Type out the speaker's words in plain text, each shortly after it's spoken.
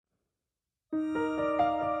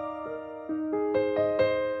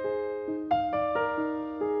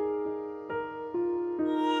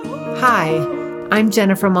Hi, I'm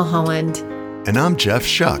Jennifer Mulholland. And I'm Jeff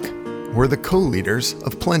Shuck. We're the co-leaders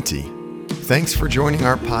of Plenty. Thanks for joining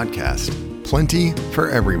our podcast, Plenty for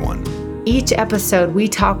Everyone. Each episode, we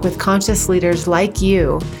talk with conscious leaders like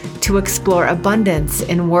you to explore abundance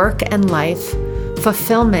in work and life,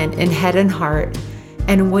 fulfillment in head and heart,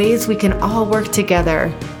 and ways we can all work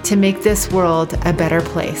together to make this world a better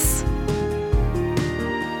place.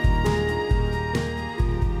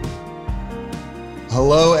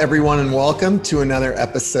 Hello, everyone, and welcome to another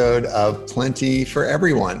episode of Plenty for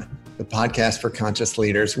Everyone, the podcast for conscious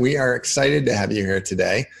leaders. We are excited to have you here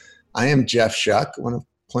today. I am Jeff Shuck, one of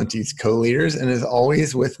Plenty's co-leaders, and as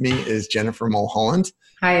always with me is Jennifer Mulholland.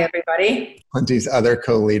 Hi, everybody. Plenty's other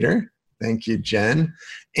co-leader. Thank you, Jen.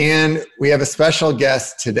 And we have a special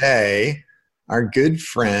guest today, our good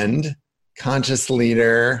friend, conscious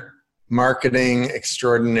leader, marketing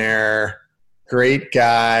extraordinaire, great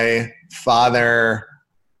guy, father,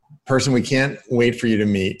 person we can't wait for you to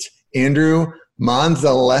meet, Andrew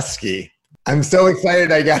Monzaleski. I'm so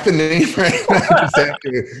excited I got the name right.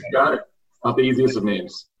 Got it. Not the easiest of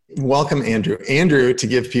names. Welcome, Andrew. Andrew, to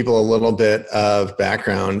give people a little bit of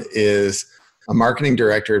background, is a marketing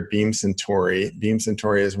director at Beam Suntory. Beam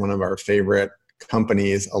Suntory is one of our favorite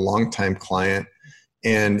companies, a longtime client.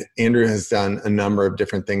 And Andrew has done a number of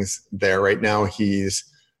different things there. Right now, he's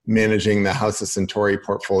managing the House of Suntory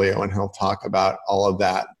portfolio, and he'll talk about all of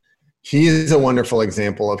that. He is a wonderful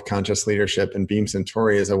example of conscious leadership, and Beam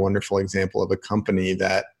Suntory is a wonderful example of a company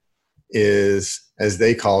that is, as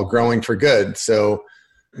they call, growing for good. So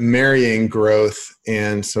marrying growth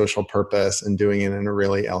and social purpose and doing it in a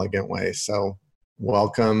really elegant way. So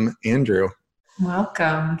welcome, Andrew.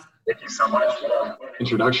 Welcome. Thank you so much for the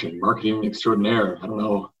introduction. Marketing extraordinaire. I don't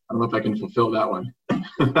know if I can fulfill that one.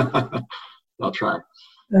 I'll try.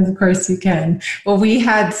 Of course you can. Well, we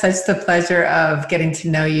had such the pleasure of getting to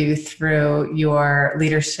know you through your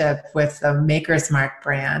leadership with the Maker's Mark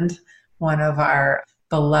brand, one of our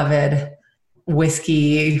beloved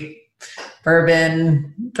whiskey,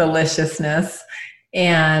 bourbon deliciousness.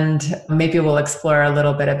 And maybe we'll explore a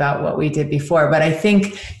little bit about what we did before. But I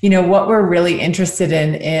think, what we're really interested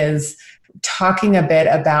in is talking a bit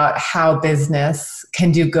about how business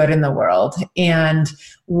can do good in the world and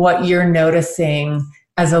what you're noticing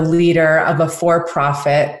as a leader of a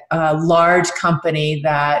for-profit, large company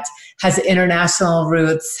that has international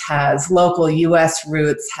roots, has local US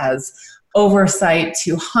roots, has oversight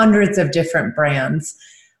to hundreds of different brands,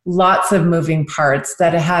 lots of moving parts,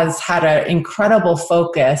 that has had an incredible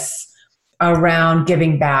focus around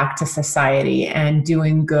giving back to society and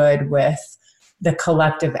doing good with the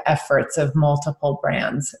collective efforts of multiple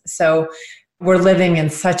brands. So we're living in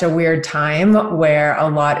such a weird time where a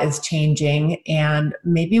lot is changing, and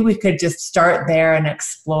maybe we could just start there and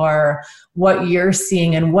explore what you're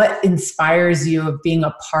seeing and what inspires you of being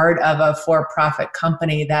a part of a for-profit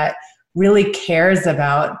company that really cares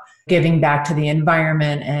about giving back to the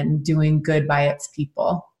environment and doing good by its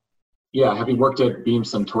people. Yeah, having worked at Beam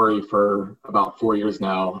Suntory for about 4 years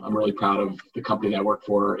now, I'm really proud of the company that I work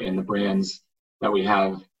for and the brands that we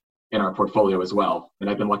have in our portfolio as well. And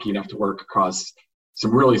I've been lucky enough to work across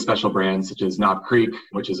some really special brands such as Knob Creek,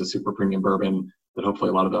 which is a super premium bourbon that hopefully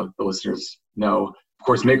a lot of the listeners know. Of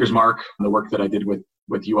course, Maker's Mark, and the work that I did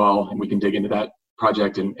with you all, and we can dig into that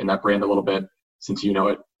project and that brand a little bit since you know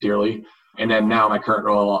it dearly. And then now my current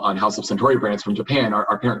role on House of Suntory brands from Japan.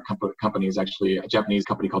 Our parent company is actually a Japanese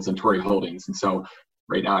company called Suntory Holdings. And so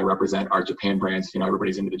right now I represent our Japan brands.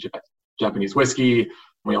 Everybody's into the Japanese whiskey.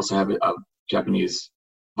 We also have a Japanese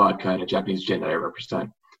vodka and a Japanese gin that I represent.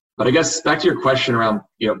 But I guess back to your question around,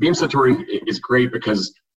 Beam Suntory is great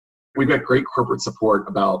because we've got great corporate support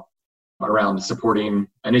around supporting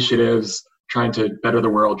initiatives, trying to better the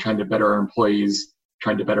world, trying to better our employees,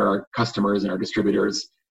 trying to better our customers and our distributors.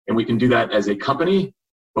 And we can do that as a company,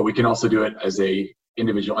 but we can also do it as an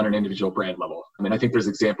individual brand level. I think there's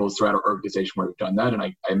examples throughout our organization where we've done that. And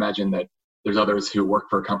I imagine that there's others who work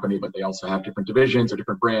for a company, but they also have different divisions or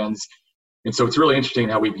different brands. And so it's really interesting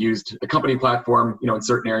how we've used the company platform, in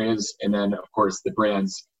certain areas, and then of course the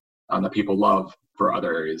brands that people love for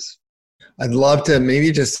other areas. I'd love to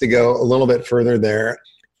maybe just to go a little bit further there.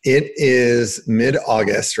 It is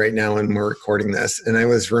mid-August right now when we're recording this. And I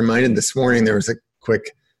was reminded this morning, there was a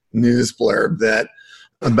quick news blurb that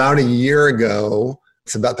about a year ago,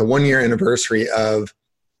 it's about the 1 year anniversary of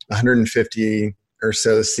 150 or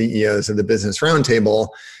so CEOs of the Business Roundtable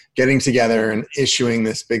getting together and issuing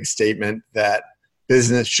this big statement that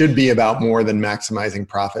business should be about more than maximizing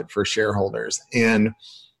profit for shareholders. And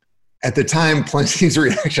at the time, Plenty's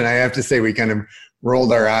reaction, I have to say, we kind of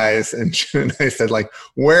rolled our eyes and I said, like,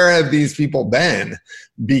 where have these people been?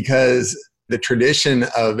 Because the tradition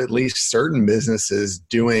of at least certain businesses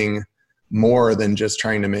doing more than just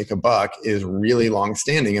trying to make a buck is really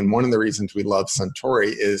longstanding. And one of the reasons we love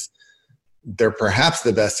Suntory is they're perhaps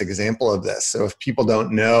the best example of this. So if people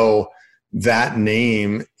don't know that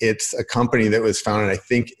name, it's a company that was founded, I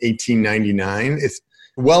think, 1899. It's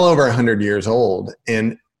well over 100 years old.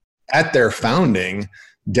 And at their founding,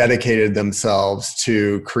 dedicated themselves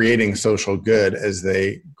to creating social good as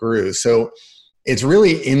they grew. So it's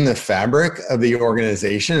really in the fabric of the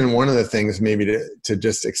organization. And one of the things, maybe to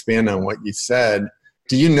just expand on what you said,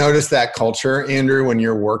 do you notice that culture, Andrew, when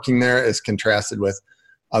you're working there as contrasted with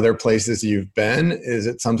other places you've been? Is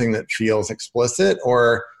it something that feels explicit,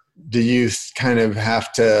 or do you kind of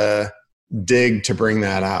have to dig to bring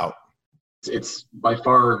that out? It's by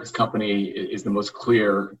far, his company is the most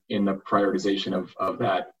clear in the prioritization of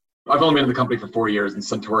that. I've only been in the company for 4 years, and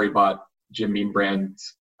Suntory bought Jim Beam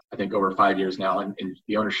Brands, I think, over 5 years now. And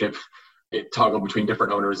the ownership, it toggled between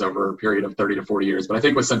different owners over a period of 30 to 40 years. But I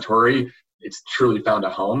think with Suntory, it's truly found a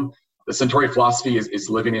home. The Suntory philosophy is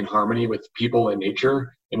living in harmony with people and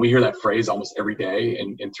nature. And we hear that phrase almost every day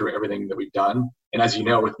and through everything that we've done. And as you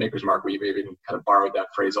know, with Maker's Mark, we've even kind of borrowed that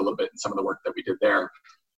phrase a little bit in some of the work that we did there.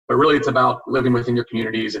 But really, it's about living within your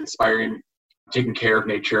communities, inspiring, taking care of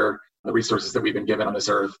nature, the resources that we've been given on this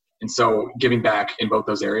earth. And so giving back in both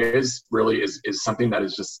those areas really is something that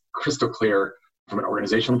is just crystal clear from an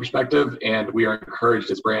organizational perspective. And we are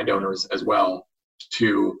encouraged as brand owners as well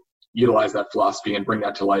to utilize that philosophy and bring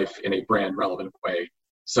that to life in a brand relevant way.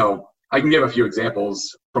 So I can give a few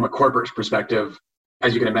examples from a corporate perspective.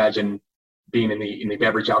 As you can imagine, being in the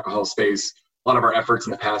beverage alcohol space, a lot of our efforts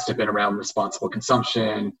in the past have been around responsible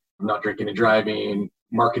consumption, not drinking and driving,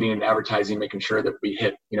 marketing and advertising, making sure that we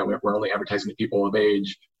hit, we're only advertising to people of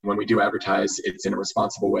age. When we do advertise, it's in a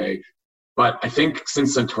responsible way. But I think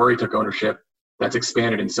since Suntory took ownership, that's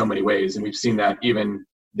expanded in so many ways. And we've seen that even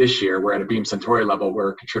this year, we're at a Beam Suntory level,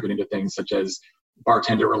 we're contributing to things such as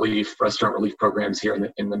bartender relief, restaurant relief programs here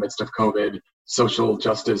in the midst of COVID, social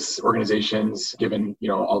justice organizations, given,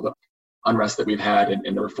 all the unrest that we've had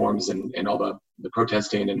and the reforms and all the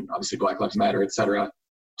protesting and obviously Black Lives Matter, et cetera,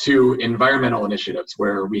 to environmental initiatives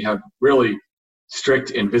where we have really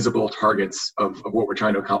strict and visible targets of what we're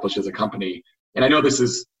trying to accomplish as a company. And I know this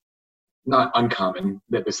is not uncommon,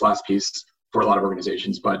 that this last piece for a lot of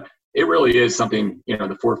organizations, but it really is something,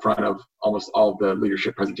 the forefront of almost all of the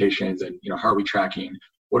leadership presentations. And, how are we tracking?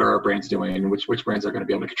 What are our brands doing? Which brands are going to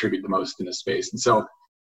be able to contribute the most in this space? And so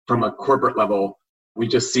from a corporate level, we've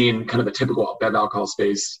just seen kind of the typical bev alcohol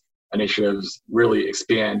space initiatives really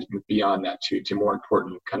expand beyond that to more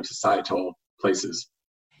important kind of societal places.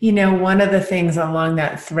 One of the things along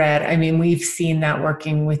that thread, we've seen that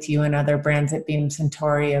working with you and other brands at Beam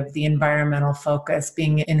Suntory, of the environmental focus,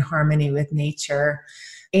 being in harmony with nature,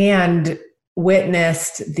 and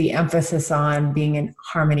witnessed the emphasis on being in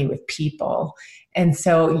harmony with people. And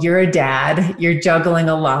so you're a dad, you're juggling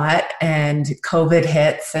a lot, and COVID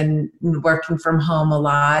hits and working from home a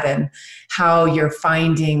lot, and how you're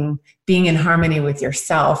finding being in harmony with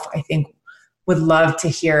yourself. I think would love to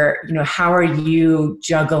hear, how are you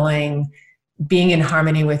juggling being in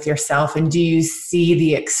harmony with yourself? And do you see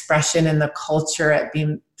the expression in the culture at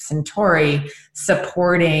Beam Suntory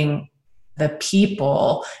supporting the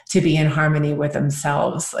people to be in harmony with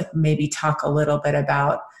themselves? Like, maybe talk a little bit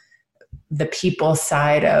about the people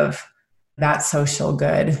side of that social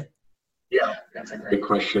good. Yeah, that's a great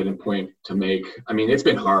question and point to make. It's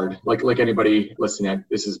been hard. Like anybody listening,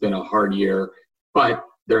 this has been a hard year, but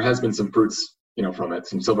there has been some fruits, from it,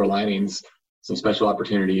 some silver linings, some special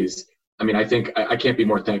opportunities. I think I can't be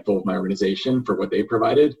more thankful of my organization for what they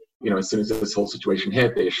provided. As soon as this whole situation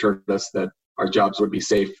hit, they assured us that our jobs would be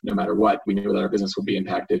safe no matter what. We knew that our business would be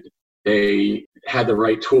impacted. They had the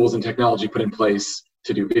right tools and technology put in place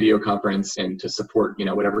to do video conference and to support,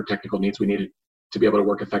 whatever technical needs we needed to be able to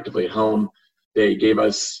work effectively at home. They gave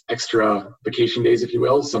us extra vacation days, if you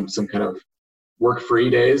will, some kind of work-free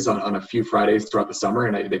days on a few Fridays throughout the summer,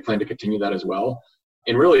 and they plan to continue that as well.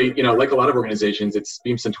 And really, like a lot of organizations,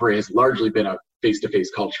 Beam Suntory has largely been a face-to-face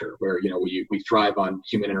culture where, we thrive on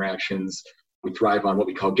human interactions. We thrive on what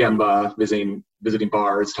we call Gemba, visiting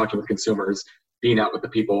bars, talking with consumers, being out with the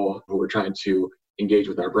people who we're trying to engage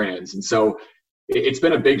with our brands. And so it's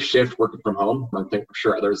been a big shift working from home. I think for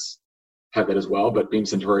sure others have that as well, but Beam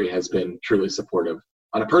Suntory has been truly supportive.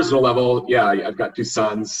 On a personal level, yeah, I've got 2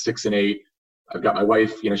 sons, 6 and 8. I've got my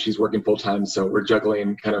wife, she's working full time. So we're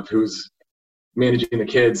juggling kind of who's managing the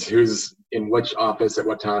kids, who's in which office at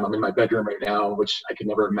what time. I'm in my bedroom right now, which I could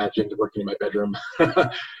never imagine working in my bedroom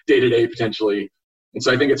day to day potentially. And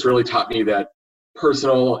so I think it's really taught me that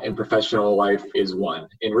personal and professional life is one.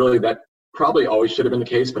 And really that probably always should have been the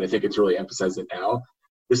case, but I think it's really emphasized it now.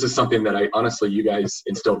 This is something that you guys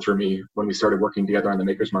instilled through me when we started working together on the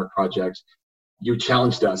Maker's Mark project. You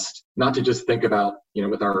challenged us not to just think about,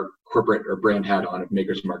 with our corporate or brand hat on of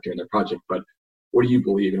Maker's Mark during their project, but what do you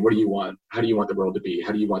believe and what do you want? How do you want the world to be?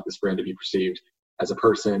 How do you want this brand to be perceived as a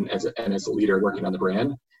person, and as a leader working on the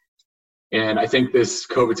brand? And I think this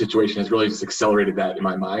COVID situation has really just accelerated that in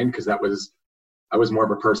my mind, because I was more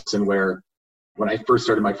of a person where when I first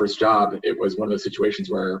started my first job, it was one of those situations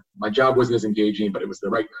where my job wasn't as engaging, but it was the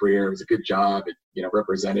right career. It was a good job. It,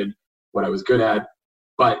 represented what I was good at,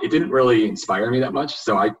 but it didn't really inspire me that much.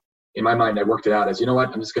 So in my mind, I worked it out as,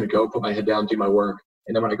 I'm just going to go put my head down, do my work.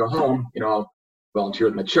 And then when I go home, I'll volunteer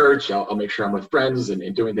with my church. I'll make sure I'm with friends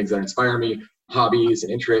and doing things that inspire me, hobbies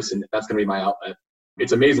and interests. And that's going to be my outlet.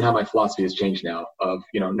 It's amazing how my philosophy has changed now of,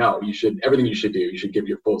 no, everything you should do, you should give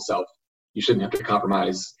your full self. You shouldn't have to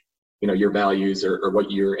compromise, your values or what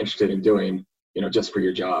you're interested in doing, just for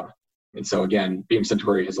your job. And so again, Beam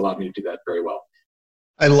Suntory has allowed me to do that very well.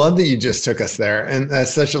 I love that you just took us there. And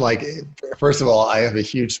that's such first of all, I have a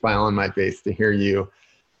huge smile on my face to hear you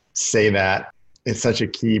say that. It's such a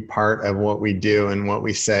key part of what we do and what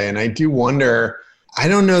we say. And I do wonder, I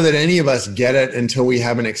don't know that any of us get it until we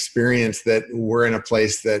have an experience that we're in a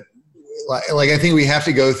place that, I think we have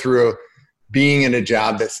to go through being in a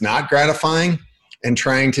job that's not gratifying and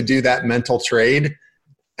trying to do that mental trade,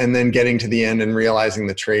 and then getting to the end and realizing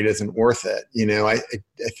the trade isn't worth it. I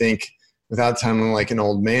think without sounding like an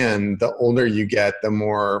old man, the older you get, the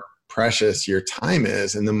more precious your time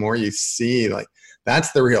is. And the more you see,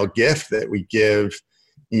 that's the real gift that we give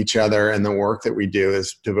each other, and the work that we do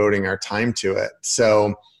is devoting our time to it.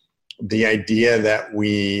 So the idea that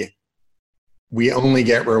we only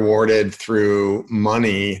get rewarded through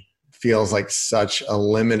money feels like such a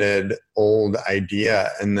limited old idea,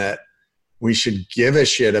 and that we should give a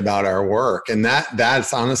shit about our work. And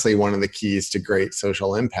that's honestly one of the keys to great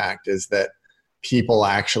social impact, is that people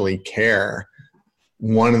actually care.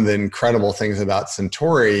 One of the incredible things about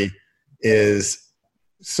Suntory is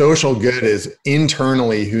social good is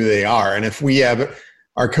internally who they are. And if we have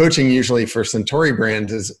our coaching usually for Suntory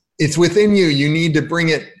brands is it's within you. You need to bring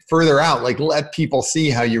it further out, let people see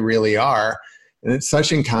how you really are. And it's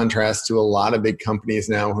such in contrast to a lot of big companies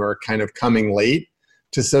now who are kind of coming late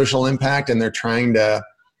to social impact, and they're trying to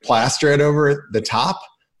plaster it over the top,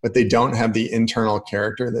 but they don't have the internal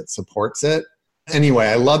character that supports it. Anyway,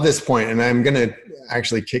 I love this point, and I'm going to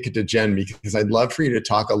actually kick it to Jen, because I'd love for you to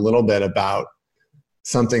talk a little bit about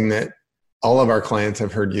something that all of our clients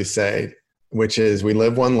have heard you say, which is we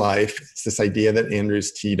live one life. It's this idea that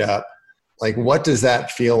Andrew's teed up. What does that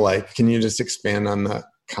feel like? Can you just expand on the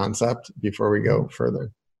concept before we go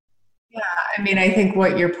further? Yeah, I think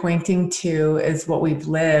what you're pointing to is what we've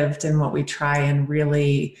lived and what we try and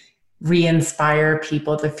really re-inspire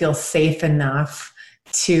people to feel safe enough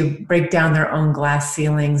to break down their own glass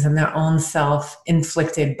ceilings and their own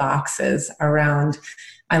self-inflicted boxes around,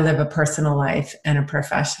 I live a personal life and a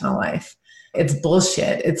professional life. It's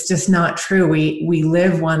bullshit. It's just not true. We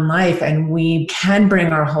live one life, and we can bring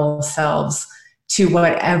our whole selves to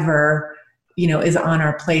whatever is on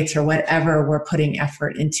our plates, or whatever we're putting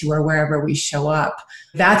effort into, or wherever we show up.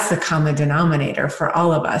 That's the common denominator for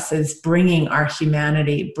all of us, is bringing our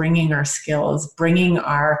humanity, bringing our skills, bringing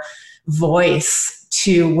our voice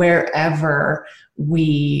to wherever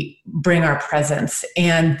we bring our presence.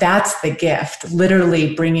 And that's the gift,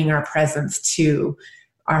 literally bringing our presence to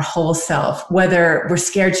our whole self. Whether we're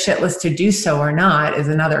scared shitless to do so or not is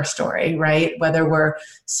another story, right? Whether we're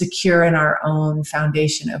secure in our own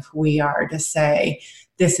foundation of who we are to say,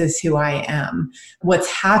 this is who I am. What's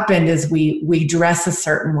happened is we dress a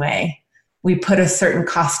certain way. We put a certain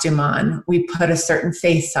costume on. We put a certain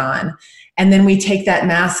face on. And then we take that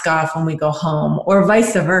mask off when we go home, or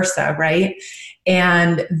vice versa, right?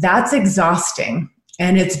 And that's exhausting,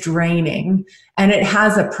 and it's draining, and it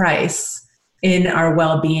has a price in our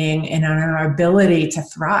well-being and on our ability to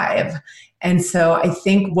thrive. And so I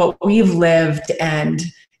think what we've lived, and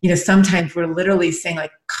sometimes we're literally saying,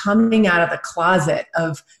 coming out of the closet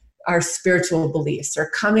of our spiritual beliefs,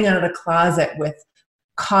 or coming out of the closet with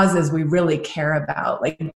causes we really care about,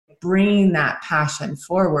 bringing that passion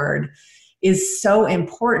forward is so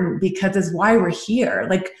important, because it's why we're here.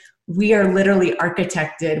 We are literally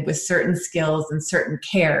architected with certain skills and certain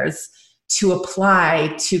cares to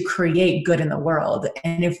apply to create good in the world.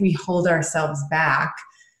 And if we hold ourselves back,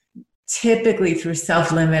 typically through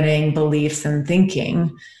self-limiting beliefs and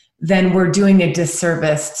thinking, then we're doing a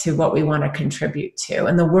disservice to what we want to contribute to.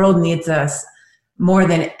 And the world needs us more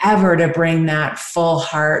than ever to bring that full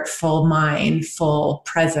heart, full mind, full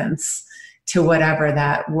presence to whatever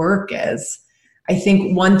that work is. I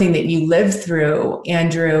think one thing that you lived through,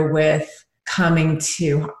 Andrew, with coming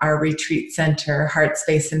to our retreat center, Heart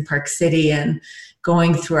Space in Park City, and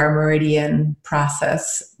going through our Meridian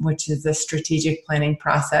process, which is a strategic planning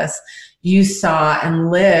process, you saw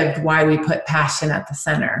and lived why we put passion at the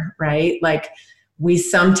center, right? Like, we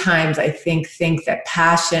sometimes, I think that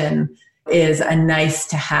passion is a nice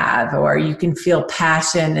to have, or you can feel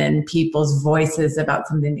passion in people's voices about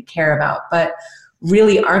something to care about. But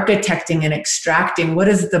really architecting and extracting, what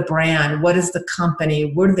is the brand? What is the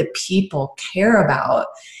company? What do the people care about?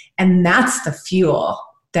 And that's the fuel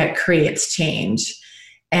that creates change.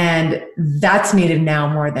 And that's needed now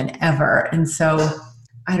more than ever. And so,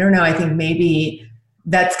 I don't know, I think maybe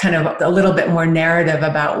that's kind of a little bit more narrative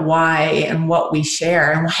about why and what we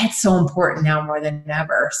share and why it's so important now more than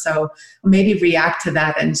ever. So maybe react to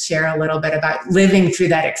that and share a little bit about living through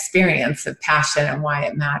that experience of passion and why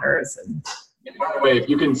it matters. And by the way, if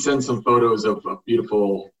you can send some photos of a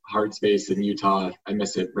beautiful Heart Space in Utah, I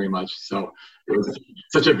miss it very much. So it was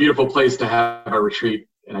such a beautiful place to have a retreat.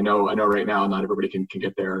 And I know right now not everybody can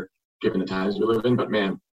get there given the times we live in, but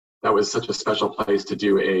man, that was such a special place to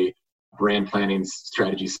do a brand planning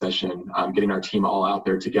strategy session, getting our team all out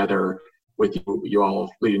there together with you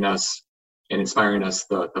all leading us and inspiring us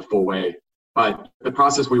the full way. But the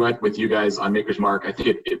process we went with you guys on Maker's Mark, I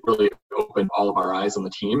think it really opened all of our eyes on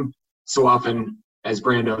the team. So often as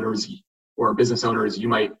brand owners or business owners, you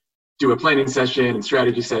might do a planning session and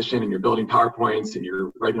strategy session, and you're building PowerPoints and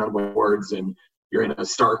you're writing on whiteboards and you're in a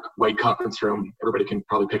stark white conference room. Everybody can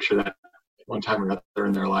probably picture that one time or another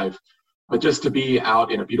in their life. But just to be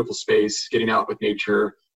out in a beautiful space, getting out with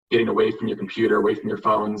nature, getting away from your computer, away from your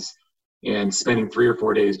phones, and spending 3 or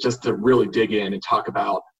 4 days just to really dig in and talk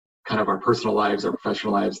about kind of our personal lives, our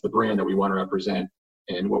professional lives, the brand that we want to represent,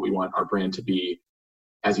 and what we want our brand to be,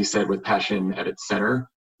 as you said, with passion at its center,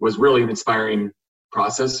 was really an inspiring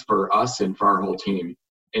process for us and for our whole team.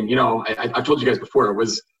 And, you know, I've told you guys before, it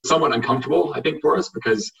was somewhat uncomfortable, I think, for us,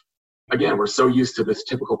 because again, we're so used to this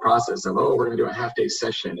typical process of, oh, we're going to do a half-day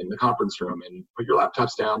session in the conference room and put your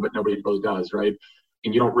laptops down, but nobody really does, right?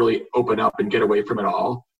 And you don't really open up and get away from it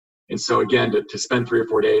all. And so again, to spend 3 or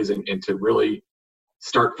 4 days and to really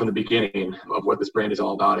start from the beginning of what this brand is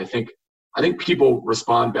all about, I think people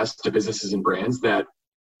respond best to businesses and brands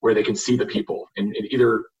where they can see the people and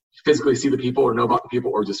either physically see the people or know about the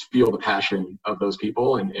people or just feel the passion of those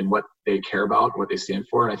people and what they care about, what they stand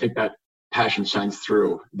for. And I think that passion shines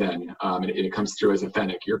through then, and it comes through as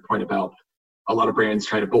authentic. Your point about a lot of brands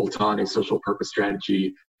trying to bolt on a social purpose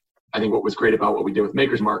strategy. I think what was great about what we did with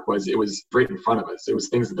Maker's Mark was it was right in front of us. It was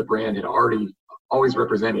things that the brand had always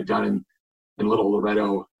represented down in Little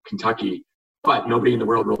Loretto, Kentucky, but nobody in the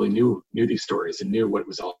world really knew these stories and knew what it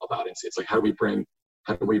was all about. It's like, how do we bring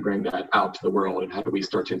that out to the world, and how do we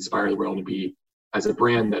start to inspire the world to be as a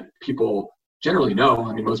brand that people generally know?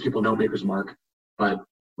 I mean, most people know Maker's Mark, but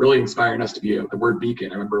really inspiring us to be the word beacon.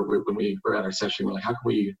 I remember when we were at our session, we're like, how can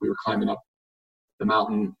we were climbing up the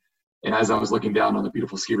mountain, and as I was looking down on the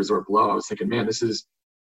beautiful ski resort below, I was thinking, man,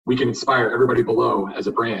 we can inspire everybody below as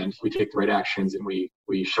a brand. We take the right actions and we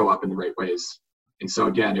show up in the right ways. And so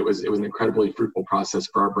again, it was an incredibly fruitful process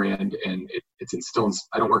for our brand, and it's still,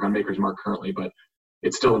 I don't work on Maker's Mark currently, but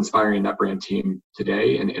it's still inspiring that brand team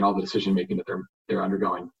today and all the decision making that they're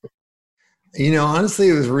undergoing. You know, honestly,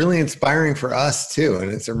 it was really inspiring for us too.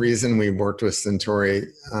 And it's a reason we've worked with Suntory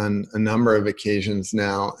on a number of occasions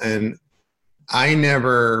now. And I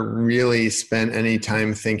never really spent any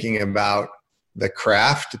time thinking about the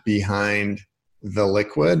craft behind the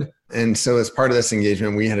liquid. And so as part of this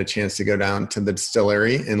engagement, we had a chance to go down to the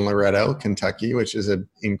distillery in Loretto, Kentucky, which is an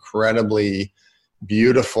incredibly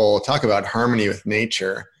beautiful, talk about harmony with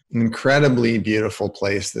nature, an incredibly beautiful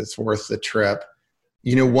place that's worth the trip.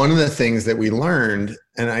 You know, one of the things that we learned,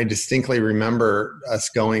 and I distinctly remember us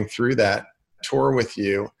going through that tour with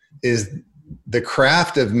you, is the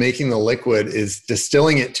craft of making the liquid is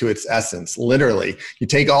distilling it to its essence. Literally, you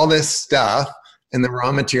take all this stuff, and the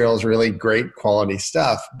raw material is really great quality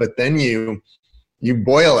stuff, but then you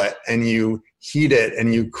boil it and you heat it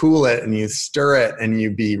and you cool it and you stir it and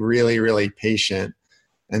you be really, really patient,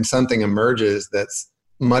 and something emerges that's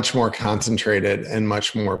much more concentrated and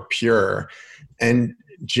much more pure. And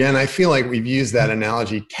Jen, I feel like we've used that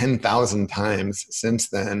analogy 10,000 times since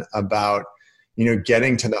then about, you know,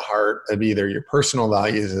 getting to the heart of either your personal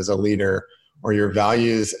values as a leader or your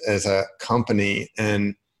values as a company.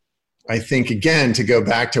 And I think, again, to go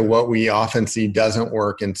back to what we often see doesn't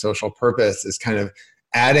work in social purpose is kind of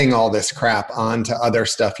adding all this crap onto other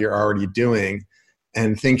stuff you're already doing.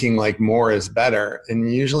 and thinking like more is better.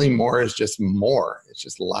 And usually more is just more. It's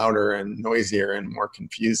just louder and noisier and more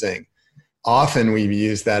confusing. Often we've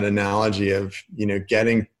used that analogy of,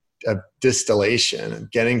 getting a distillation,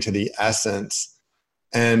 of getting to the essence.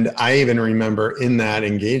 And I even remember in that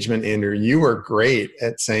engagement, Andrew, you were great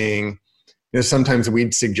at saying, sometimes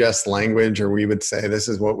we'd suggest language, or we would say, this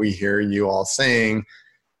is what we hear you all saying.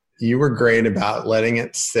 You were great about letting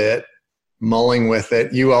it sit, mulling with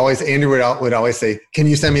it. Andrew would always say, can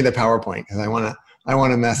you send me the PowerPoint? Because I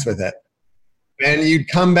want to mess with it. And you'd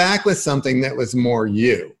come back with something that was more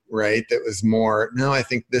you, right? That was more, no, I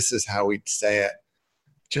think this is how we'd say it.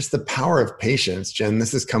 Just the power of patience, Jen.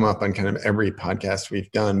 This has come up on kind of every podcast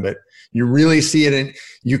we've done, but you really see it in,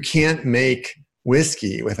 you can't make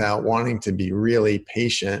whiskey without wanting to be really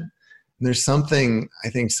patient. And there's something, I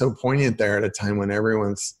think, so poignant there at a time when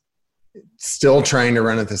everyone's still trying to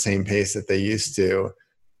run at the same pace that they used to.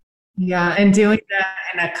 Yeah, and doing that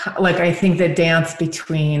I think the dance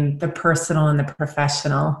between the personal and the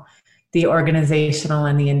professional, the organizational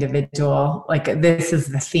and the individual, this is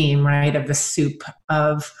the theme, right, of the soup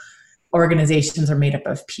of organizations are made up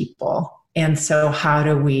of people. And so how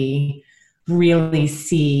do we really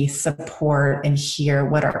see, support, and hear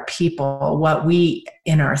what our people, what we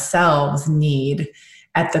in ourselves need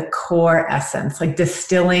at the core essence,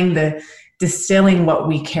 distilling what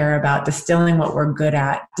we care about, distilling what we're good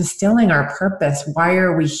at, distilling our purpose. Why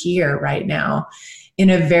are we here right now in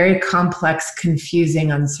a very complex,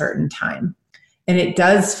 confusing, uncertain time? And it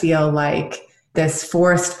does feel like this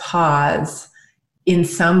forced pause in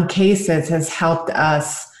some cases has helped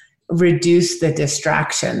us reduce the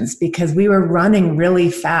distractions, because we were running really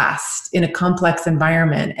fast in a complex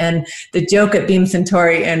environment. And the joke at Beam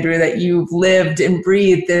Suntory, Andrew, that you've lived and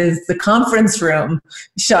breathed is the conference room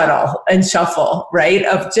shuttle and shuffle, right?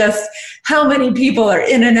 Of just how many people are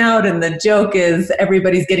in and out. And the joke is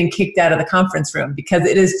everybody's getting kicked out of the conference room because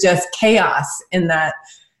it is just chaos in the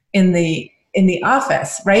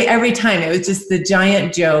office, right? Every time it was just the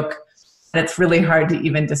giant joke. It's really hard to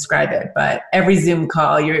even describe it, but every Zoom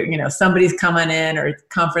call, somebody's coming in or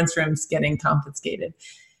conference rooms getting confiscated.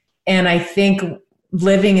 And I think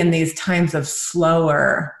living in these times of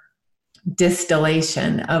slower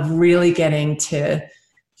distillation, of really getting to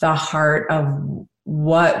the heart of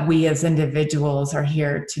what we as individuals are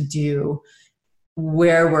here to do,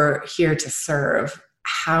 where we're here to serve,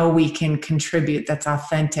 how we can contribute that's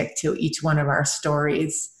authentic to each one of our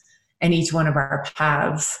stories and each one of our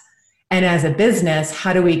paths. And as a business,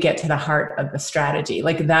 how do we get to the heart of the strategy?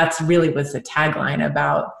 That's really was the tagline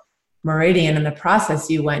about Meridian, and the process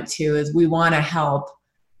you went to is we want to help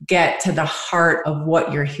get to the heart of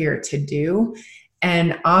what you're here to do.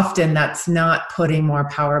 And often that's not putting more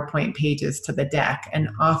PowerPoint pages to the deck. And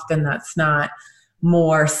often that's not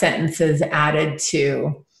more sentences added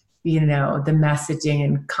to, the messaging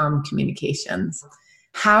and comm communications.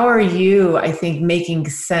 How are you, I think, making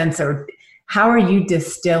sense, or how are you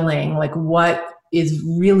distilling what is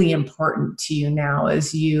really important to you now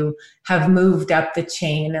as you have moved up the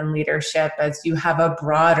chain in leadership, as you have a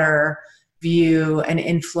broader view and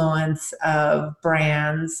influence of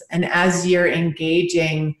brands, and as you're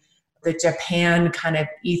engaging the Japan kind of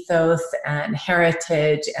ethos and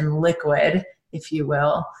heritage and liquid, if you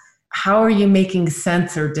will, how are you making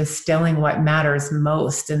sense or distilling what matters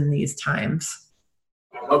most in these times?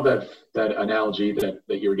 I love that analogy that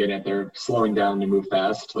you were getting at there, slowing down to move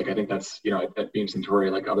fast. I think that's, at Beam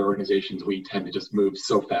Suntory, like other organizations, we tend to just move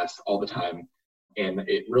so fast all the time. And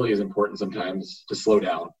it really is important sometimes to slow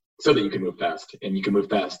down so that you can move fast, and you can move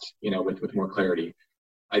fast, with more clarity.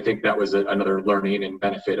 I think that was another learning and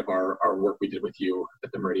benefit of our work we did with you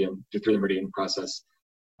at the Meridian, through the Meridian process.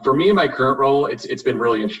 For me, in my current role, it's been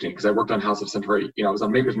really interesting because I worked on House of Suntory. I was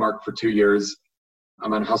on Maker's Mark for 2 years.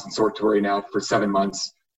 I'm on House of Suntory now for 7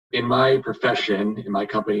 months. In my profession, in my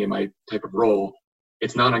company, in my type of role,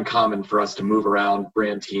 it's not uncommon for us to move around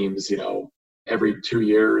brand teams, every 2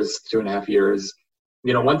 years, 2.5 years.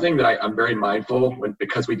 One thing that I'm very mindful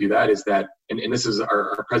because we do that is that, and this is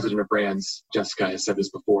our president of brands, Jessica, has said this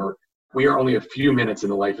before, we are only a few minutes in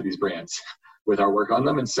the life of these brands with our work on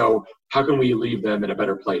them. And so how can we leave them in a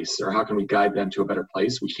better place, or how can we guide them to a better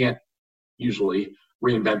place? We can't usually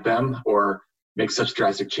reinvent them or make such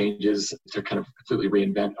drastic changes to kind of completely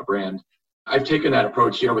reinvent a brand. I've taken that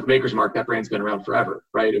approach, with Maker's Mark, that brand's been around forever,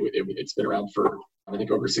 right? It's been around for, I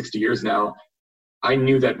think, over 60 years now. I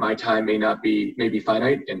knew that my time maybe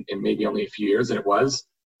finite and maybe only a few years, and it was.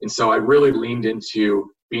 And so I really leaned into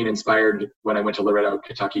being inspired when I went to Loretto,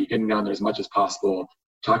 Kentucky, getting down there as much as possible,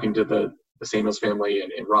 talking to the Samuels family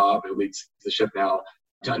and Rob, who leads the ship now,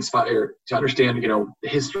 to inspire, to understand, the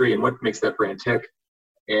history and what makes that brand tick.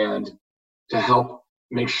 and to help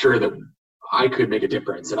make sure that I could make a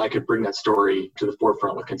difference and I could bring that story to the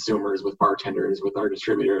forefront with consumers, with bartenders, with our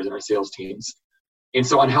distributors and our sales teams. And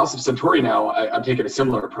so on House of Suntory now, I'm taking a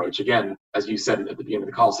similar approach. Again, as you said at the beginning of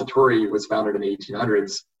the call, Suntory was founded in the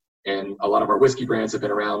 1800s, and a lot of our whiskey brands have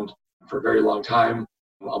been around for a very long time,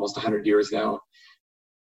 almost 100 years now.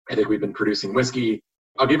 I think we've been producing whiskey.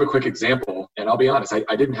 I'll give a quick example, and I'll be honest,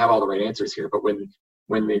 I didn't have all the right answers here, but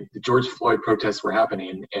when the George Floyd protests were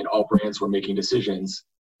happening and all brands were making decisions,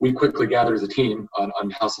 we quickly gathered as a team on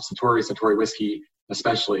House of Suntory, Suntory Whiskey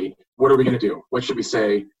especially. What are we going to do? What should we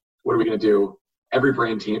say? What are we going to do? Every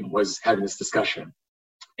brand team was having this discussion.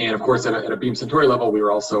 And of course, at a Beam Suntory level, we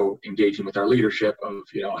were also engaging with our leadership of,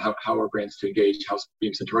 how are brands to engage, how's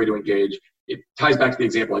Beam Suntory to engage. It ties back to the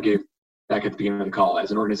example I gave back at the beginning of the call.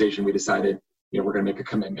 As an organization, we decided, we're going to make a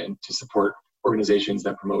commitment to support organizations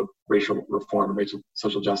that promote racial reform and racial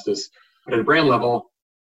social justice. But at a brand level,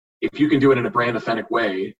 if you can do it in a brand authentic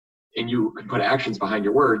way and you can put actions behind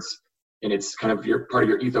your words, and it's kind of part of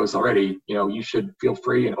your ethos already, you should feel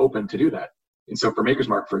free and open to do that. And so for Maker's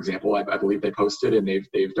Mark, for example, I believe they posted and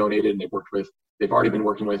they've donated and they've already been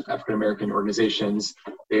working with African-American organizations.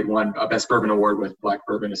 They've won a Best Bourbon Award with Black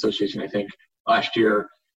Bourbon Association, I think, last year.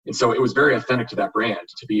 And so it was very authentic to that brand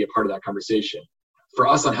to be a part of that conversation. For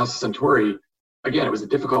us on House of Suntory, again, it was a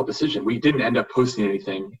difficult decision. We didn't end up posting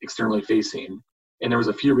anything externally facing. And there was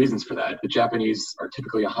a few reasons for that. The Japanese are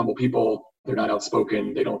typically a humble people. They're not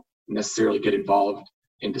outspoken. They don't necessarily get involved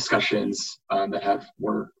in discussions that have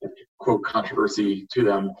more, quote, controversy to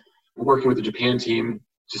them. Working with the Japan team,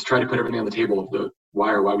 just try to put everything on the table of the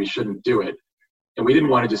why we shouldn't do it. And we didn't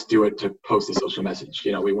want to just do it to post a social message.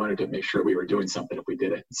 We wanted to make sure we were doing something if we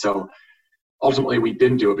did it. So ultimately, we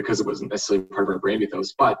didn't do it because it wasn't necessarily part of our brand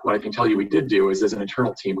ethos. But what I can tell you we did do is, as an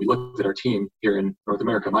internal team, we looked at our team here in North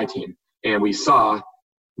America, my team, and we saw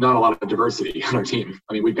not a lot of diversity on our team.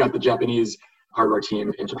 I mean, we've got the Japanese part of our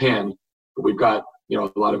team in Japan, but we've got, a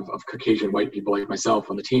lot of Caucasian white people like myself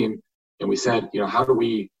on the team. And we said, how do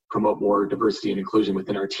we promote more diversity and inclusion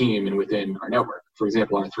within our team and within our network? For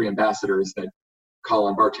example, our 3 ambassadors that call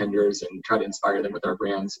on bartenders and try to inspire them with our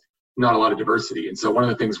brands, not a lot of diversity. And so one of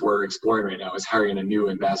the things we're exploring right now is hiring a new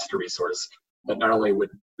ambassador resource that not only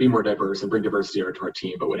would be more diverse and bring diversity to our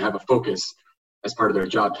team, but would have a focus as part of their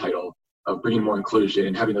job title of bringing more inclusion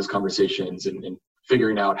and having those conversations and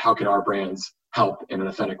figuring out how can our brands help in an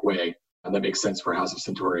authentic way that makes sense for House of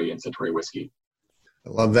Suntory and Suntory Whiskey.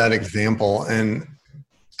 I love that example. And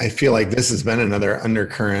I feel like this has been another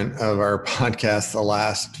undercurrent of our podcast the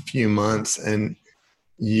last few months. And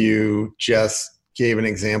you just gave an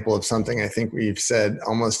example of something I think we've said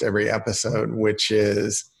almost every episode, which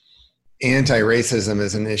is anti-racism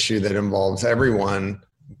is an issue that involves everyone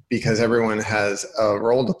because everyone has a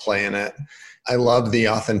role to play in it. I love the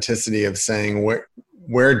authenticity of saying,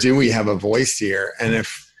 where do we have a voice here? And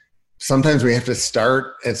if sometimes we have to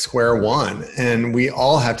start at square one, and we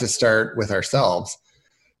all have to start with ourselves.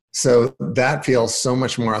 So that feels so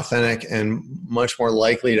much more authentic and much more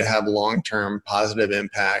likely to have long-term positive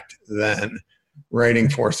impact than writing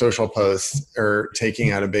 4 social posts or taking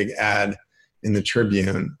out a big ad in the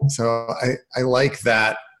Tribune. So I like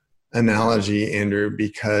that analogy, Andrew,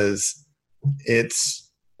 because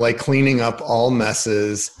it's like cleaning up all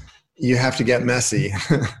messes. You have to get messy.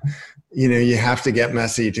 You have to get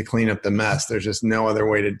messy to clean up the mess. There's just no other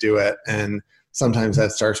way to do it. And sometimes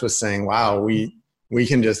that starts with saying, wow, we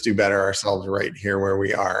can just do better ourselves right here where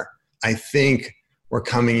we are. I think we're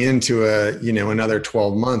coming into another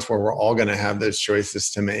 12 months where we're all going to have those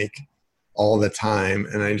choices to make all the time.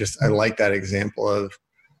 And I like that example of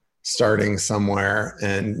starting somewhere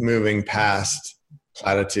and moving past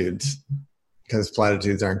platitudes, because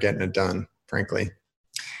platitudes aren't getting it done, frankly.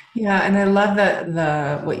 Yeah, and I love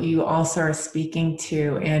that what you also are speaking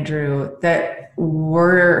to, Andrew, that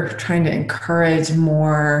we're trying to encourage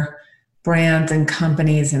more brands and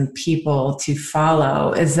companies and people to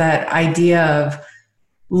follow is that idea of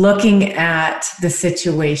looking at the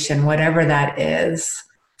situation, whatever that is,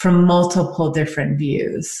 from multiple different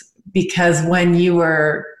views. Because when you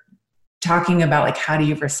were talking about like how do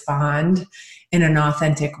you respond in an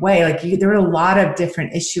authentic way, there are a lot of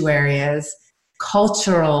different issue areas,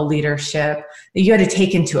 cultural leadership that you had to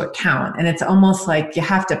take into account. And it's almost like you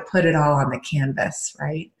have to put it all on the canvas,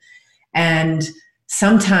 right? And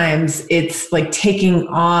sometimes it's like taking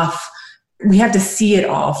off, we have to see it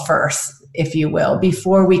all first, if you will,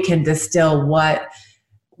 before we can distill what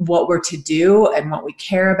we're to do and what we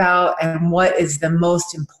care about and what is the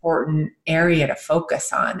most important area to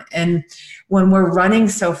focus on. And when we're running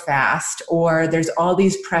so fast, or there's all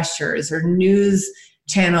these pressures, or news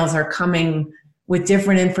channels are coming with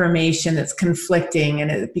different information that's conflicting,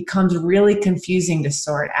 and it becomes really confusing to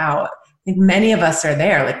sort out. I think many of us are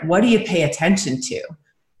there. Like, what do you pay attention to?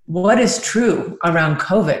 What is true around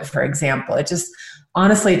COVID, for example? It just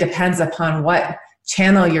honestly depends upon what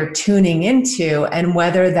channel you're tuning into and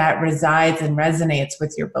whether that resides and resonates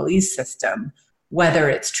with your belief system, whether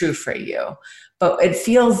it's true for you. But it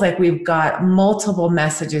feels like we've got multiple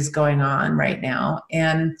messages going on right now,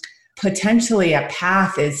 and potentially a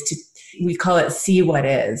path is to, we call it see what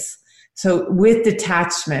is. So with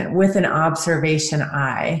detachment, with an observation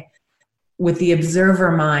eye, with the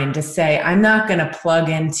observer mind, to say, I'm not going to plug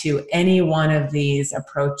into any one of these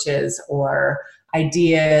approaches or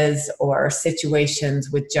ideas or situations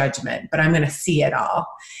with judgment, but I'm going to see it all.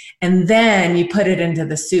 And then you put it into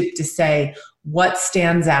the soup to say, what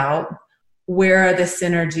stands out? Where are the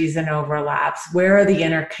synergies and overlaps? Where are the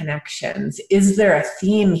interconnections? Is there a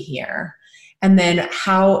theme here? And then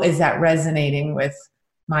how is that resonating with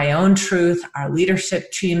my own truth, our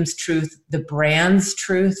leadership team's truth, the brand's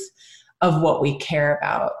truth of what we care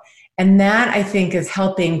about? And that, I think, is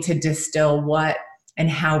helping to distill what and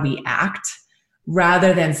how we act,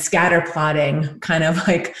 rather than scatter plotting kind of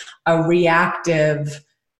like a reactive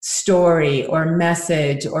story or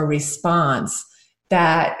message or response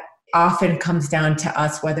that often comes down to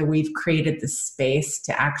us, whether we've created the space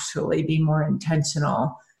to actually be more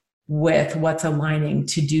intentional with what's aligning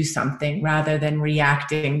to do something rather than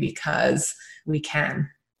reacting because we can.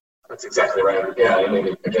 That's exactly right. Yeah, I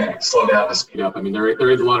mean, again, slow down to speed up. I mean, there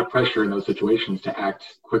is a lot of pressure in those situations to act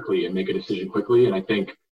quickly and make a decision quickly. And I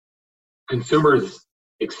think consumers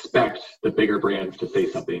expect the bigger brands to say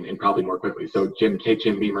something and probably more quickly. So take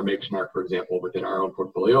Jim Beam or Maker's Mark, for example, within our own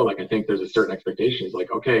portfolio. Like, I think there's a certain expectation. It's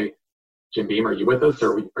like, okay, Jim Beam, are you with us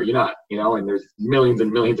or are you not? You know, and there's millions and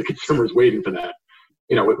millions of consumers waiting for that.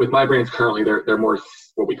 You know, with my brands currently, they're more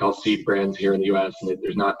what we call seed brands here in the US, and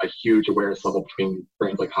there's not a huge awareness level between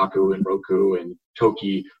brands like Haku and Roku and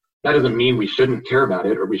Toki. That doesn't mean we shouldn't care about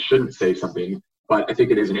it or we shouldn't say something, but I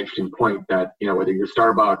think it is an interesting point that, you know, whether you're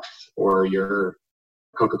Starbucks or you're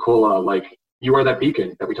Coca-Cola, like, you are that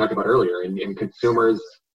beacon that we talked about earlier, and consumers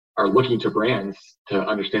are looking to brands to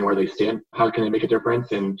understand where they stand, how can they make a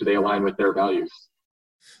difference, and do they align with their values?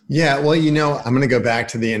 Yeah, well, you know, I'm going to go back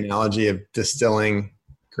to the analogy of distilling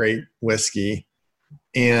great whiskey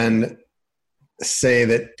and say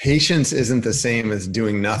that patience isn't the same as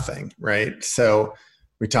doing nothing, right? So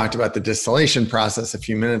we talked about the distillation process a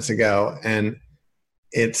few minutes ago, and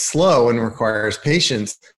it's slow and requires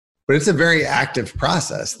patience, but it's a very active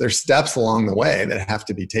process. There's steps along the way that have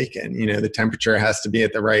to be taken. You know, the temperature has to be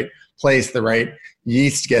at the right place, the right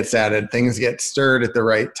yeast gets added, things get stirred at the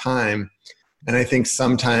right time. And I think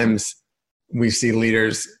sometimes we see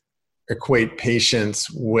leaders equate patience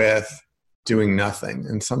with doing nothing.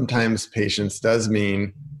 And sometimes patience does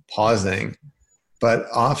mean pausing, but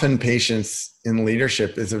often patience in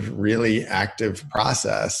leadership is a really active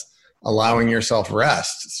process, allowing yourself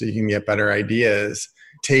rest so you can get better ideas,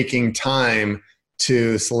 taking time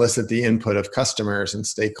to solicit the input of customers and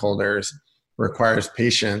stakeholders requires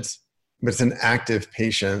patience, but it's an active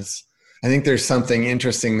patience. I think there's something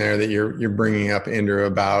interesting there that you're bringing up, Andrew,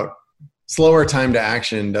 about slower time to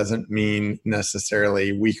action doesn't mean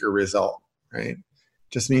necessarily weaker result, right?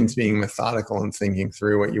 Just means being methodical and thinking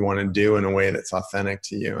through what you want to do in a way that's authentic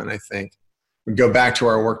to you. And I think we go back to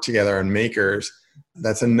our work together on Makers.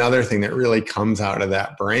 That's another thing that really comes out of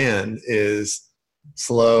that brand is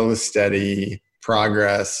slow, steady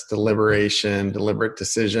progress, deliberation, deliberate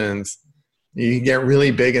decisions. You can get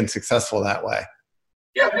really big and successful that way.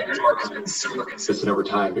 Yeah, Maker's Mark has been super consistent over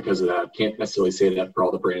time because of that. Can't necessarily say that for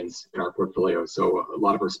all the brands in our portfolio. So a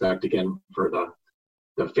lot of respect, again, for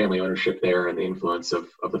the family ownership there and the influence of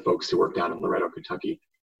the folks who work down in Loretto, Kentucky.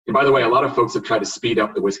 And by the way, a lot of folks have tried to speed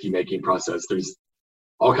up the whiskey making process. There's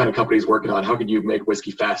all kind of companies working on how can you make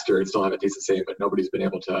whiskey faster and still have it taste the same, but nobody's been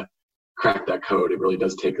able to crack that code. It really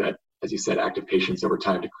does take that, as you said, active patience over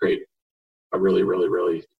time to create a really, really,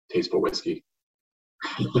 really tasteful whiskey.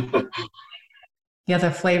 Yeah,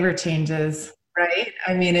 the flavor changes, right?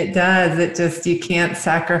 I mean, it does. It just, you can't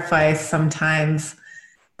sacrifice sometimes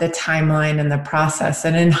the timeline and the process.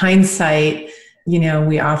 And in hindsight, you know,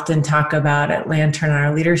 we often talk about at Lantern,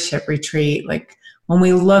 our leadership retreat, like when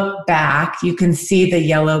we look back, you can see the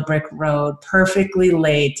yellow brick road perfectly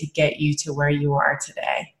laid to get you to where you are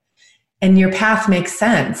today. And your path makes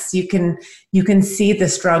sense. You can see the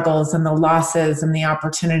struggles and the losses and the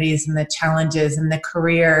opportunities and the challenges and the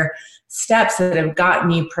career steps that have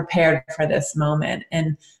gotten you prepared for this moment.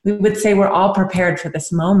 And we would say we're all prepared for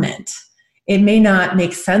this moment. It may not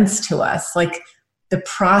make sense to us. Like the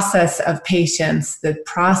process of patience, the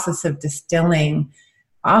process of distilling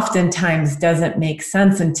oftentimes doesn't make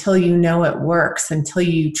sense until you know it works, until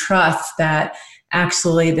you trust that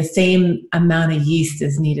actually the same amount of yeast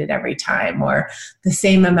is needed every time, or the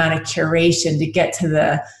same amount of curation to get to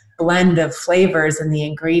the blend of flavors and the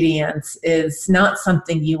ingredients is not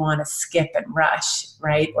something you want to skip and rush,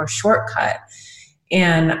 right? Or shortcut.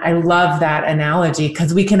 And I love that analogy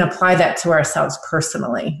because we can apply that to ourselves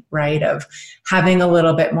personally, right? Of having a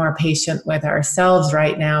little bit more patience with ourselves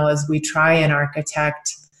right now as we try and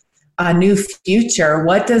architect a new future.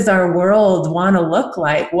 What does our world want to look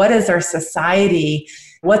like? What is our society?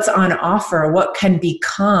 What's on offer? What can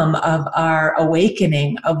become of our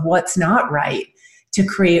awakening of what's not right to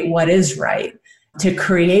create what is right, to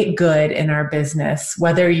create good in our business,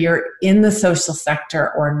 whether you're in the social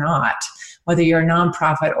sector or not, whether you're a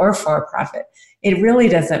nonprofit or for-profit. It really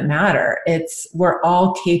doesn't matter. We're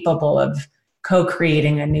all capable of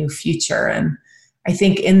co-creating a new future. And I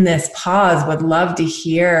think in this pause, would love to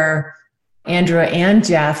hear Andrew and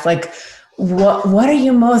Jeff, like, what are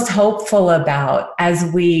you most hopeful about as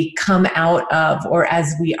we come out of, or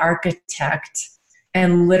as we architect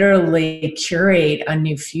and literally curate a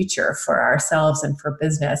new future for ourselves and for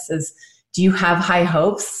businesses? Do you have high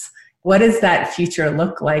hopes? What does that future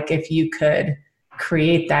look like if you could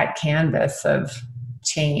create that canvas of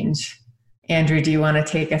change? Andrew, do you want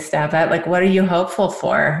to take a stab at, like, what are you hopeful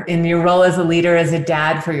for in your role as a leader, as a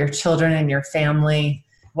dad, for your children and your family?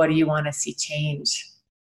 What do you want to see change?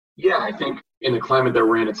 Yeah, I think in the climate that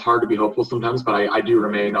we're in, it's hard to be hopeful sometimes, but I do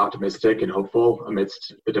remain optimistic and hopeful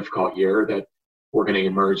amidst the difficult year that we're going to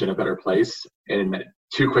emerge in a better place. And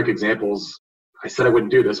two quick examples. I said I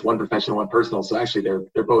wouldn't do this, one professional, one personal. So actually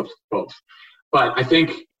they're both. But I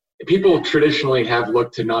think people traditionally have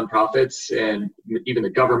looked to nonprofits and even the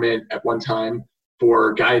government at one time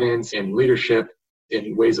for guidance and leadership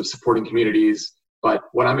in ways of supporting communities. But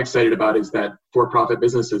what I'm excited about is that for-profit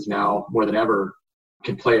businesses now, more than ever,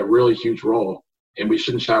 can play a really huge role. And we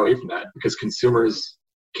shouldn't shy away from that because consumers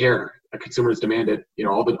care. Consumers demand it. You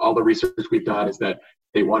know, all the research we've done is that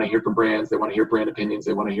they want to hear from brands, they want to hear brand opinions,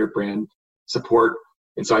 they want to hear brand support.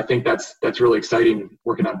 And so I think that's really exciting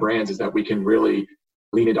working on brands, is that we can really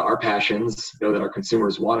lean into our passions, know that our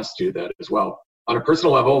consumers want us to do that as well. On a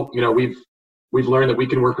personal level, you know, we've learned that we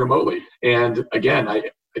can work remotely. And again, I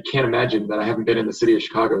can't imagine that I haven't been in the city of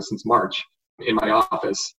Chicago since March in my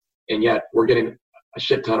office, and yet we're getting a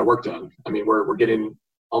shit ton of work done. I mean, we're getting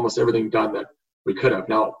almost everything done that we could have.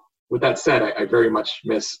 Now, with that said, I very much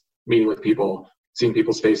miss meeting with people, seeing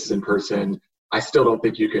people's faces in person. I still don't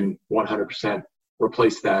think you can 100%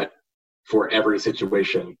 replace that for every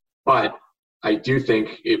situation, but I do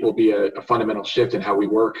think it will be a fundamental shift in how we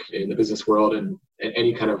work in the business world and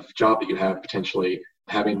any kind of job that you have, potentially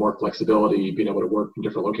having more flexibility, being able to work in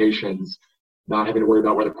different locations, not having to worry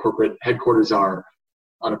about where the corporate headquarters are.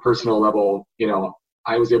 On a personal level, you know,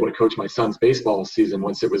 I was able to coach my son's baseball season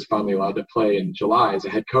once it was finally allowed to play in July as a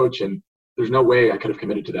head coach. And there's no way I could have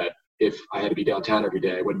committed to that if I had to be downtown every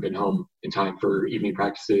day. I wouldn't have been home in time for evening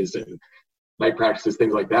practices and night practices,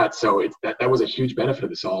 things like that. So that was a huge benefit of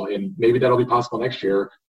this all. And maybe that'll be possible next year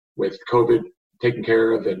with COVID taken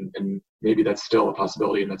care of. And maybe that's still a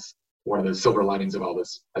possibility. And that's one of the silver linings of all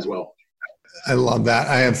this as well. I love that.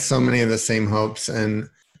 I have so many of the same hopes, and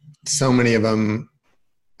so many of them,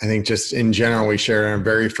 I think just in general, we shared in our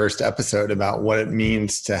very first episode about what it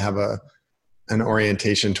means to have an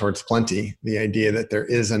orientation towards plenty, the idea that there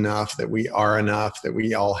is enough, that we are enough, that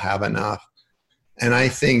we all have enough. And I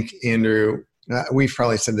think, Andrew, we've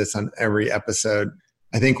probably said this on every episode,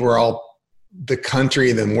 I think the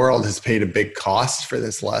country, the world has paid a big cost for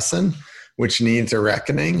this lesson, which needs a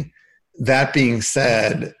reckoning. That being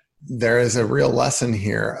said, there is a real lesson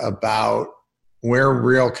here about where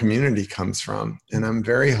real community comes from. And I'm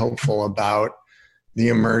very hopeful about the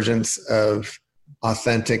emergence of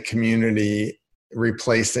authentic community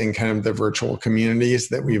replacing kind of the virtual communities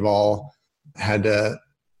that we've all had to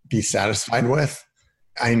be satisfied with.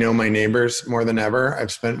 I know my neighbors more than ever.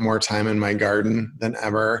 I've spent more time in my garden than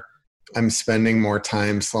ever. I'm spending more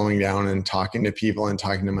time slowing down and talking to people and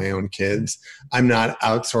talking to my own kids. I'm not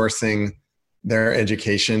outsourcing their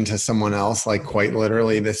education to someone else, like quite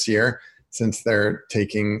literally this year, since they're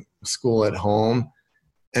taking school at home.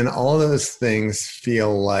 And all those things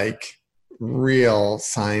feel like real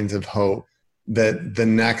signs of hope that the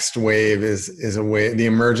next wave is a way, the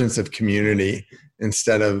emergence of community.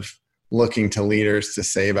 Instead of looking to leaders to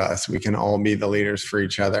save us, we can all be the leaders for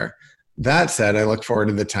each other. That said, I look forward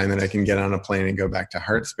to the time that I can get on a plane and go back to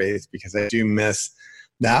Heartspace, because I do miss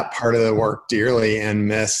that part of the work dearly and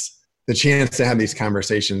miss the chance to have these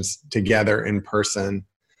conversations together in person.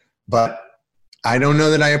 But I don't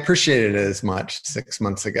know that I appreciated it as much 6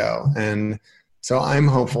 months ago. And so I'm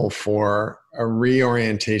hopeful for a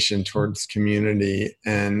reorientation towards community.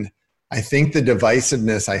 And I think the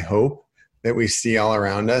divisiveness, I hope, that we see all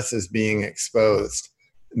around us is being exposed,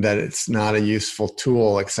 that it's not a useful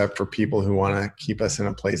tool except for people who want to keep us in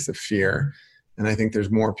a place of fear. And I think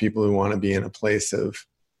there's more people who want to be in a place of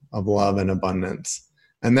love and abundance.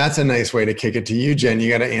 And that's a nice way to kick it to you, Jen. You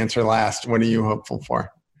got to answer last. What are you hopeful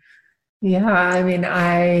for? Yeah, I mean,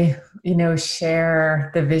 I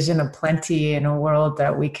share the vision of plenty in a world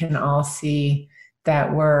that we can all see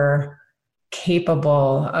that we're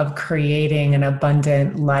capable of creating an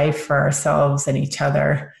abundant life for ourselves and each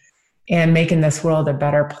other and making this world a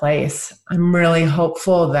better place. I'm really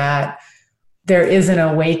hopeful that there is an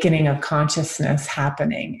awakening of consciousness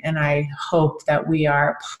happening, and I hope that we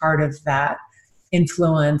are part of that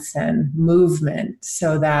influence and movement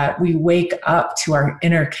so that we wake up to our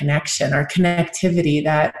inner connection, our connectivity,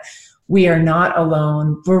 that we are not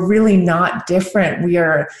alone. We're really not different. We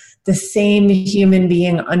are the same human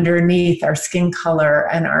being underneath our skin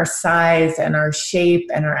color and our size and our shape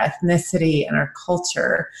and our ethnicity and our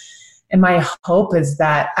culture. And my hope is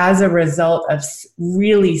that as a result of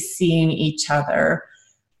really seeing each other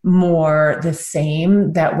more the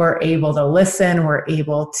same, that we're able to listen, we're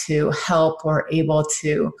able to help, we're able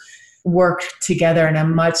to work together in a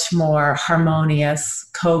much more harmonious,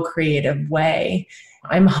 co-creative way.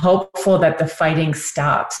 I'm hopeful that the fighting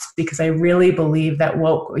stops, because I really believe that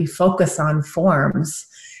what we focus on forms.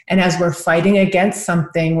 And as we're fighting against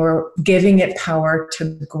something, we're giving it power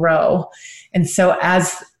to grow. And so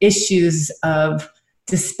as issues of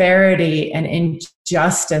disparity and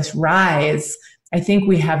injustice rise, I think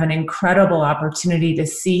we have an incredible opportunity to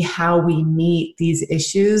see how we meet these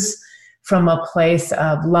issues from a place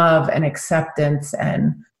of love and acceptance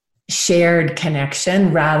and shared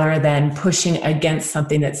connection, rather than pushing against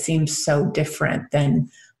something that seems so different than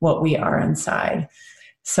what we are inside.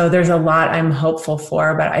 So there's a lot I'm hopeful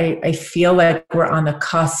for, but I feel like we're on the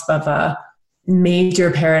cusp of a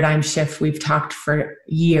major paradigm shift. We've talked for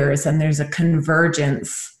years, and there's a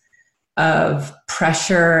convergence of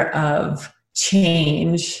pressure, of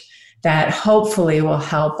change that hopefully will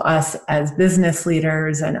help us as business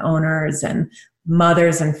leaders and owners and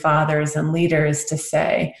mothers and fathers and leaders to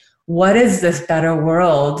say, what is this better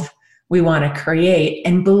world we want to create?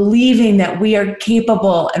 And believing that we are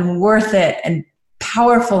capable and worth it and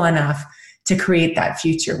powerful enough to create that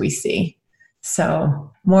future we see.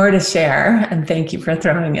 So more to share, and thank you for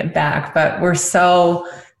throwing it back. But we're so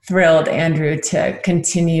thrilled, Andrew, to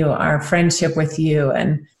continue our friendship with you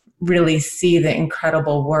and really see the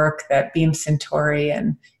incredible work that Beam Suntory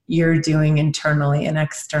and you're doing internally and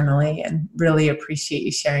externally, and really appreciate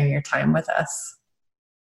you sharing your time with us.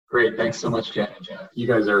 Great. Thanks so much, Jen. You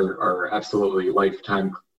guys are absolutely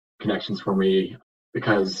lifetime connections for me,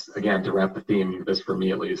 because, again, to wrap the theme of this, for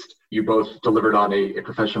me at least, you both delivered on a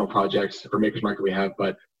professional project for Maker's Mark we have,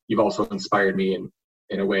 but you've also inspired me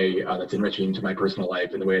in a way that's enriching to my personal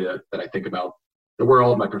life, in the way that I think about the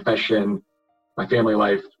world, my profession, my family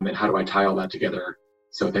life, and then how do I tie all that together.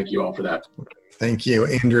 So thank you all for that. Thank you,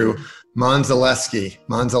 Andrew. Monzaleski.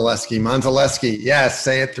 Yes,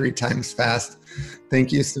 say it 3 times fast.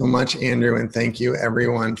 Thank you so much, Andrew, and thank you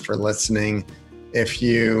everyone for listening. If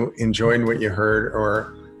you enjoyed what you heard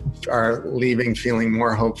or are leaving feeling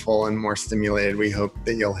more hopeful and more stimulated, we hope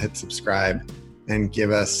that you'll hit subscribe and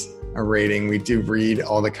give us a rating. We do read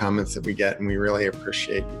all the comments that we get, and we really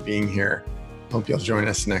appreciate you being here. Hope you'll join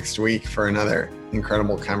us next week for another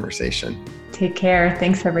incredible conversation. Take care.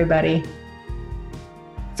 Thanks, everybody.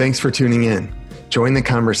 Thanks for tuning in. Join the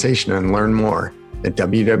conversation and learn more at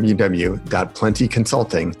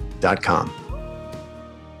www.plentyconsulting.com.